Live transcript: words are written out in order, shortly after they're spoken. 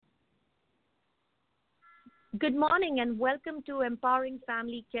Good morning and welcome to Empowering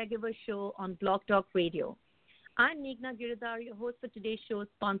Family Caregiver Show on Blog Talk Radio. I'm Meghna Giridhar, your host for today's show,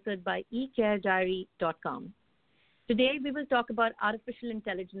 sponsored by eCareDiary.com. Today we will talk about artificial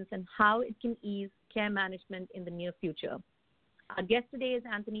intelligence and how it can ease care management in the near future. Our guest today is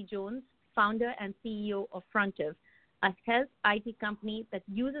Anthony Jones, founder and CEO of Frontive, a health IT company that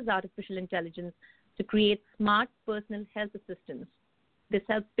uses artificial intelligence to create smart personal health assistants. This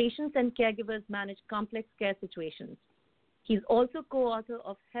helps patients and caregivers manage complex care situations. He's also co-author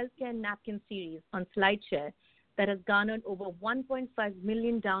of Healthcare Napkin series on SlideShare that has garnered over 1.5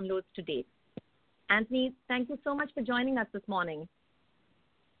 million downloads to date. Anthony, thank you so much for joining us this morning.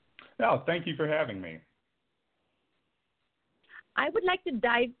 Oh, thank you for having me. I would like to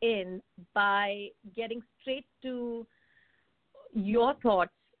dive in by getting straight to your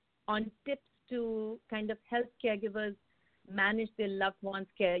thoughts on tips to kind of help caregivers manage their loved ones'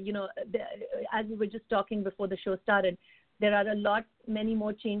 care. As we were just talking before the show started, there are many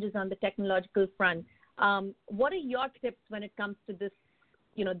more changes on the technological front. What are your tips when it comes to this,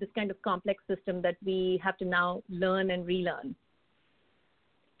 this kind of complex system that we have to now learn and relearn?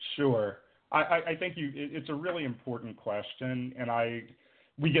 Sure. I think it's a really important question, and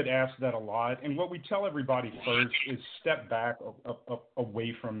we get asked that a lot. And what we tell everybody first is step back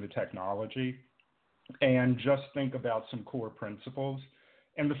away from the technology and just think about some core principles.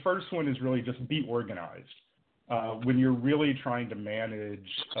 And the first one is really just be organized. When you're really trying to manage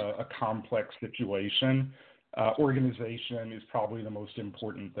a complex situation, organization is probably the most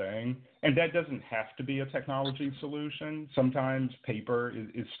important thing. And that doesn't have to be a technology solution. Sometimes paper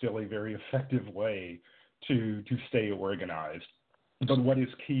is still a very effective way to stay organized. But what is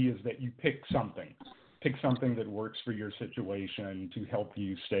key is that you pick something that works for your situation to help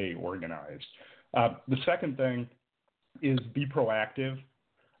you stay organized. The second thing is be proactive.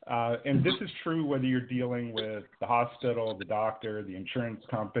 And this is true whether you're dealing with the hospital, the doctor, the insurance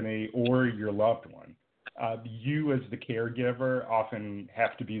company, or your loved one. You as the caregiver often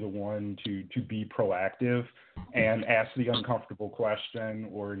have to be the one to be proactive and ask the uncomfortable question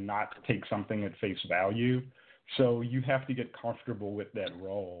or not take something at face value. So you have to get comfortable with that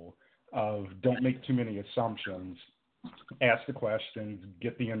role of don't make too many assumptions. Ask the questions,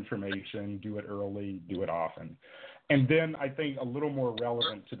 get the information, do it early, do it often. And then I think a little more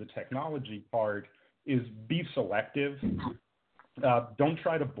relevant to the technology part is be selective. Don't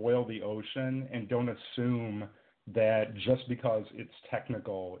try to boil the ocean and don't assume that just because it's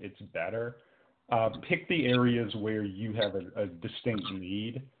technical, it's better. Pick the areas where you have a distinct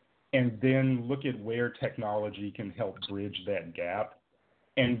need and then look at where technology can help bridge that gap.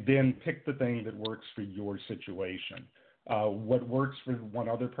 And then pick the thing that works for your situation. What works for one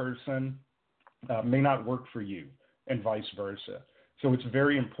other person may not work for you, and vice versa. So it's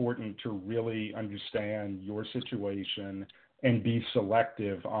very important to really understand your situation and be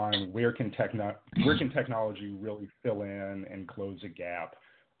selective on where can technology really fill in and close a gap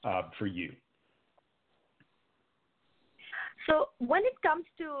for you. So when it comes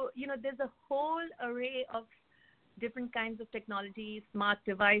to, there's a whole array of different kinds of technology, smart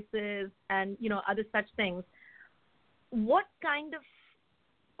devices, and, other such things. What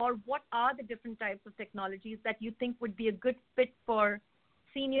are the different types of technologies that you think would be a good fit for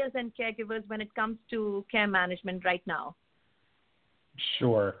seniors and caregivers when it comes to care management right now?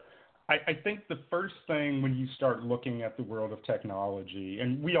 Sure. I think the first thing when you start looking at the world of technology,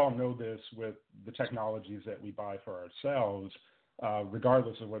 and we all know this with the technologies that we buy for ourselves,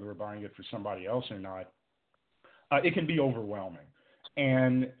 regardless of whether we're buying it for somebody else or not, it can be overwhelming.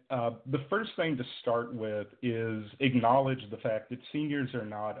 And the first thing to start with is acknowledge the fact that seniors are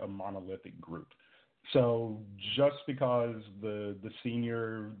not a monolithic group. So just because the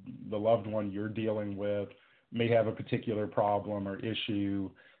senior, the loved one you're dealing with may have a particular problem or issue,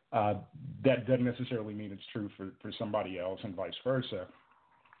 that doesn't necessarily mean it's true for somebody else and vice versa.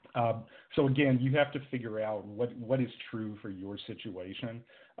 So again, you have to figure out what is true for your situation.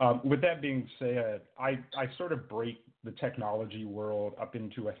 With that being said, I sort of break the technology world up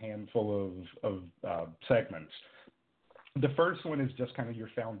into a handful of segments. The first one is just kind of your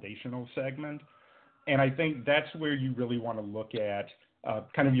foundational segment. And I think that's where you really want to look at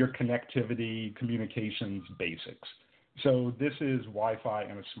kind of your connectivity, communications basics. So this is Wi-Fi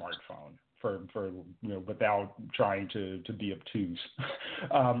and a smartphone. For without trying to be obtuse.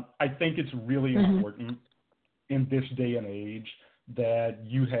 I think it's really important in this day and age that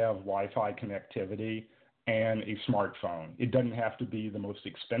you have Wi-Fi connectivity and a smartphone. It doesn't have to be the most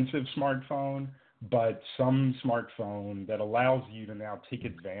expensive smartphone, but some smartphone that allows you to now take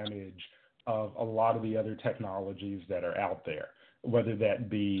advantage of a lot of the other technologies that are out there, whether that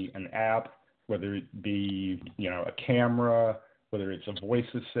be an app, whether it be, a camera, whether it's a voice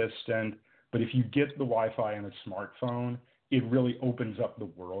assistant. But if you get the Wi-Fi in a smartphone, it really opens up the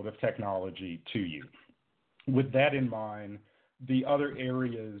world of technology to you. With that in mind, the other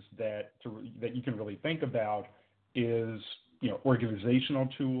areas that you can really think about is, organizational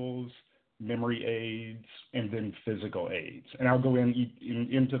tools, memory aids, and then physical aids. And I'll go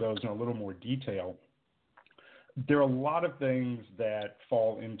into those in a little more detail. There are a lot of things that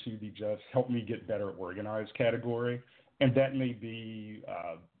fall into the just help me get better organized category, and that may be,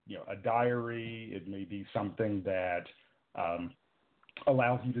 a diary. It may be something that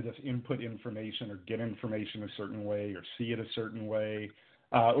allows you to just input information or get information a certain way or see it a certain way.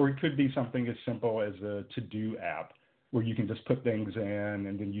 Or it could be something as simple as a to-do app where you can just put things in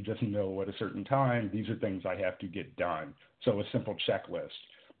and then you just know at a certain time, these are things I have to get done. So a simple checklist.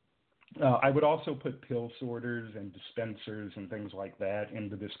 I would also put pill sorters and dispensers and things like that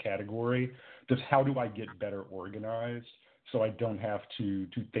into this category. Just how do I get better organized so I don't have to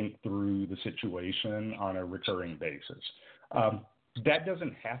think through the situation on a recurring basis? That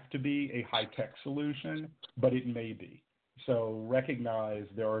doesn't have to be a high-tech solution, but it may be. So recognize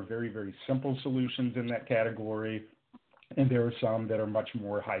there are very, very simple solutions in that category, and there are some that are much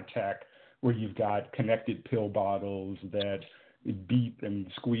more high-tech, where you've got connected pill bottles that beep and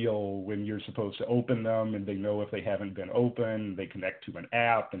squeal when you're supposed to open them, and they know if they haven't been opened. They connect to an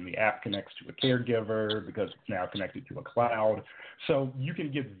app, and the app connects to a caregiver because it's now connected to a cloud. So you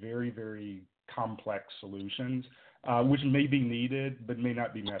can get very, very complex solutions, which may be needed but may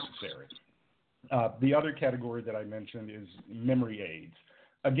not be necessary. The other category that I mentioned is memory aids.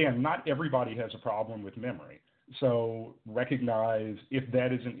 Again, not everybody has a problem with memory. So recognize if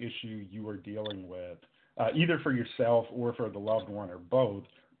that is an issue you are dealing with, either for yourself or for the loved one or both,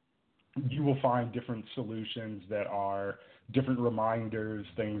 you will find different solutions that are different reminders,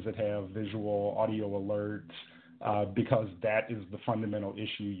 things that have visual, audio alerts, because that is the fundamental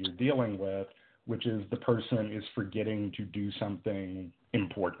issue you're dealing with, which is the person is forgetting to do something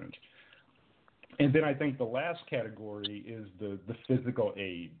important. And then I think the last category is the physical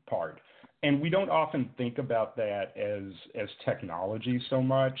aid part. And we don't often think about that as technology so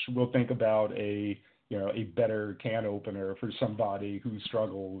much. We'll think about a better can opener for somebody who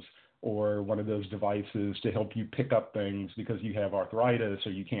struggles, or one of those devices to help you pick up things because you have arthritis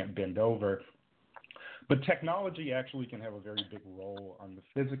or you can't bend over. But technology actually can have a very big role on the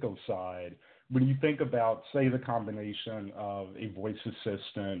physical side when you think about, say, the combination of a voice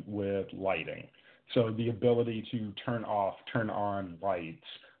assistant with lighting. So the ability to turn off, turn on lights,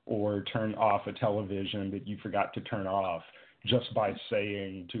 or turn off a television that you forgot to turn off just by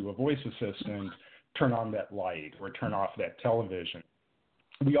saying to a voice assistant, turn on that light or turn off that television.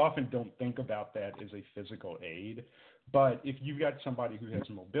 We often don't think about that as a physical aid, but if you've got somebody who has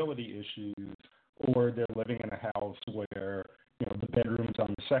mobility issues, or they're living in a house where the bedroom's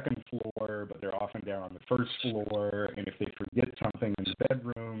on the second floor, but they're often down on the first floor, and if they forget something in the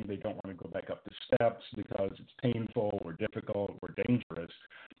bedroom, they don't want to go back up the steps because it's painful or difficult or dangerous.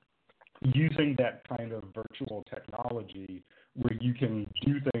 Using that kind of virtual technology where you can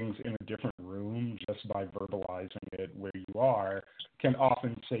do things in a different room just by verbalizing it where you are can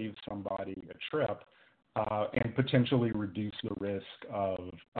often save somebody a trip and potentially reduce the risk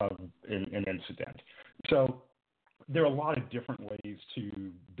of an incident. So there are a lot of different ways to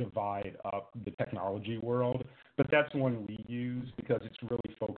divide up the technology world, but that's one we use because it's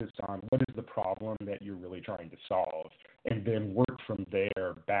really focused on what is the problem that you're really trying to solve, and then work from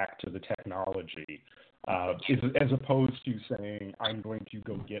there back to the technology, as opposed to saying, I'm going to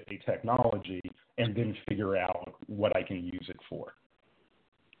go get a technology and then figure out what I can use it for.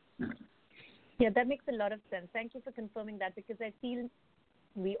 Yeah, that makes a lot of sense. Thank you for confirming that, because I feel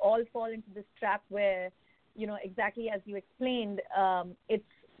we all fall into this trap where, exactly as you explained,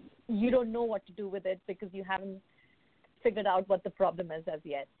 you don't know what to do with it because you haven't figured out what the problem is as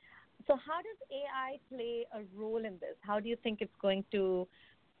yet. So how does AI play a role in this? How do you think it's going to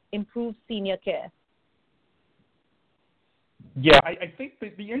improve senior care? Yeah, I think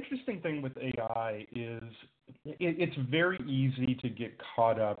that the interesting thing with AI is it's very easy to get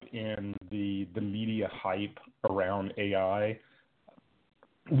caught up in the media hype around AI.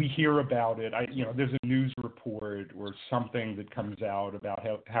 We hear about it. There's a news report or something that comes out about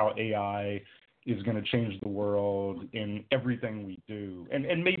how AI is going to change the world in everything we do,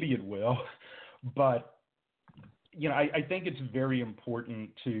 and maybe it will, but I think it's very important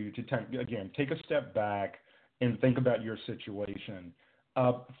to again take a step back and think about your situation.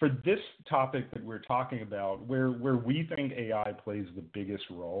 For this topic that we're talking about, where we think AI plays the biggest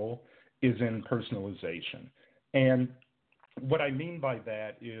role is in personalization. And what I mean by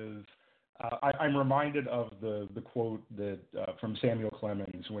that is I'm reminded of the quote that from Samuel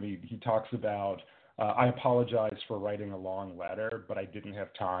Clemens when he talks about, I apologize for writing a long letter, but I didn't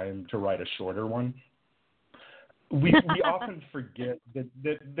have time to write a shorter one. We often forget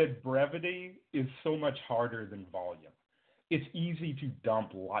that brevity is so much harder than volume. It's easy to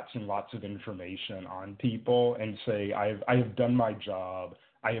dump lots and lots of information on people and say, I have done my job,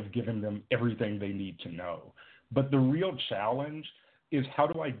 I have given them everything they need to know. But the real challenge is how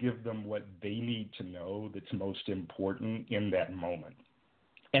do I give them what they need to know that's most important in that moment?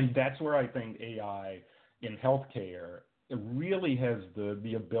 And that's where I think AI in healthcare really has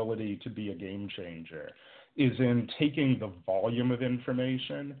the ability to be a game changer, is in taking the volume of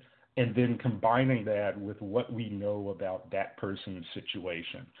information and then combining that with what we know about that person's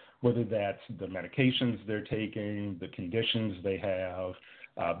situation, whether that's the medications they're taking, the conditions they have,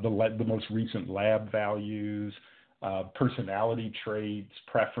 the most recent lab values, personality traits,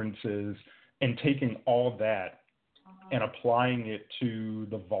 preferences, and taking all that and applying it to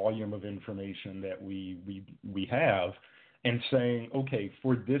the volume of information that we have and saying, okay,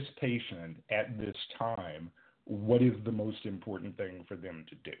 for this patient at this time, what is the most important thing for them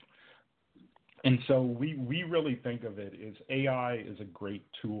to do? And so we really think of it as AI is a great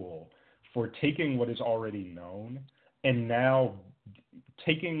tool for taking what is already known and now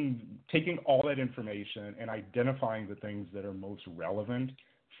taking all that information and identifying the things that are most relevant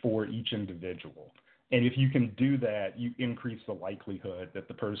for each individual. And if you can do that, you increase the likelihood that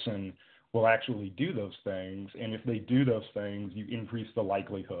the person will actually do those things. And if they do those things, you increase the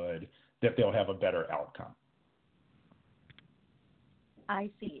likelihood that they'll have a better outcome. I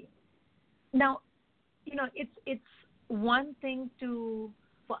see. Now, it's one thing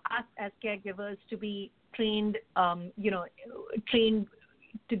for us as caregivers to be trained, trained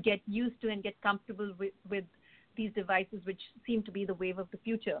to get used to and get comfortable with these devices, which seem to be the wave of the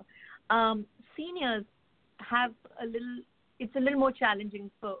future. Seniors have it's a little more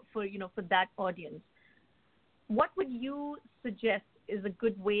challenging for that audience. What would you suggest is a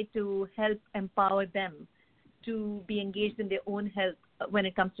good way to help empower them to be engaged in their own health when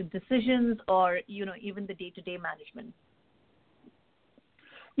it comes to decisions or, even the day-to-day management?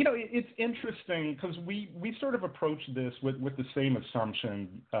 It's interesting because we sort of approach this with the same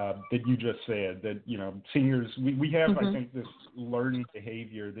assumption that you just said, that, seniors, we have, I think, this learned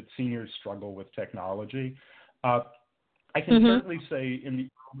behavior that seniors struggle with technology. I can certainly say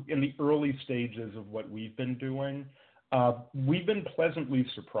in the early stages of what we've been doing, we've been pleasantly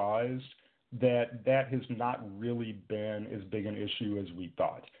surprised that has not really been as big an issue as we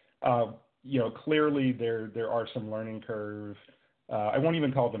thought. Clearly there are some learning curves. I won't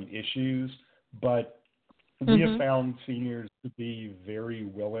even call them issues, but we have found seniors to be very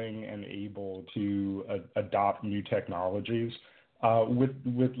willing and able to adopt new technologies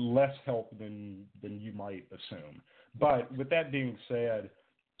with less help than you might assume. But with that being said,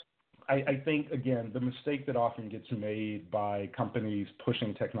 I think, again, the mistake that often gets made by companies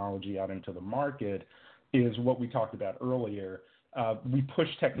pushing technology out into the market is what we talked about earlier. We push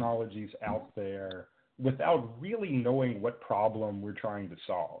technologies out there without really knowing what problem we're trying to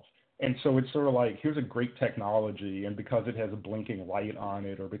solve. And so it's sort of like, here's a great technology, and because it has a blinking light on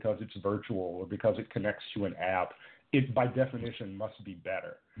it, or because it's virtual, or because it connects to an app, it by definition must be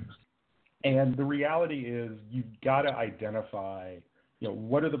better. And the reality is you've got to identify,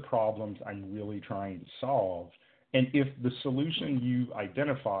 what are the problems I'm really trying to solve? And if the solution you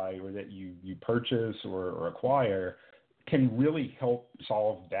identify or that you purchase or acquire can really help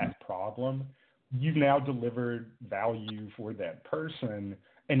solve that problem, you've now delivered value for that person,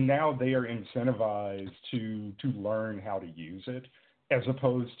 and now they are incentivized to learn how to use it, as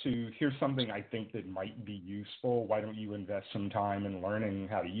opposed to, here's something I think that might be useful, why don't you invest some time in learning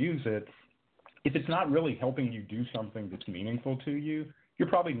how to use it? If it's not really helping you do something that's meaningful to you, you're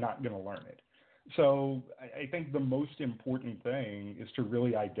probably not going to learn it. So I think the most important thing is to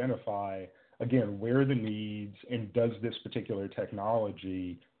really identify, again, where are the needs, and does this particular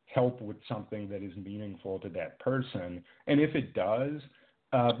technology help with something that is meaningful to that person? And if it does,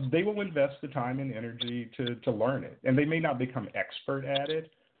 they will invest the time and energy to learn it. And they may not become expert at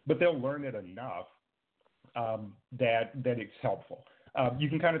it, but they'll learn it enough that it's helpful. You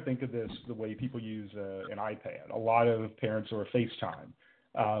can kind of think of this the way people use an iPad. A lot of parents are FaceTime.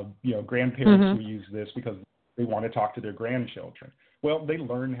 Grandparents will use this because they want to talk to their grandchildren. Well, they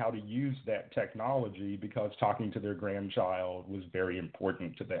learn how to use that technology because talking to their grandchild was very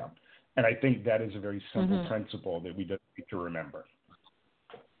important to them. And I think that is a very simple principle that we just need to remember.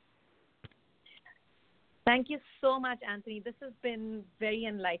 Thank you so much, Anthony. This has been very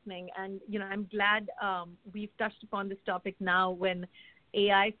enlightening. And, I'm glad we've touched upon this topic now when,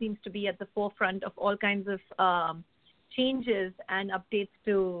 AI seems to be at the forefront of all kinds of changes and updates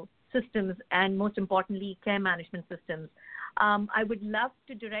to systems and, most importantly, care management systems. I would love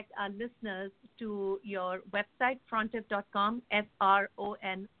to direct our listeners to your website, frontive.com,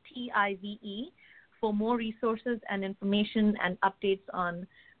 FRONTIVE, for more resources and information and updates on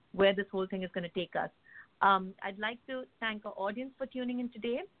where this whole thing is going to take us. I'd like to thank our audience for tuning in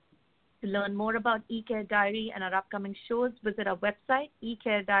today. To learn more about eCareDiary and our upcoming shows, visit our website,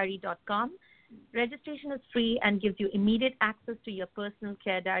 eCareDiary.com. Registration is free and gives you immediate access to your personal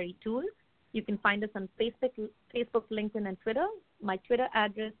care diary tool. You can find us on Facebook, LinkedIn, and Twitter. My Twitter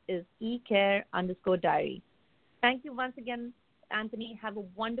address is ecare_diary. Thank you once again, Anthony. Have a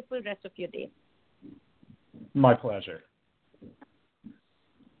wonderful rest of your day. My pleasure.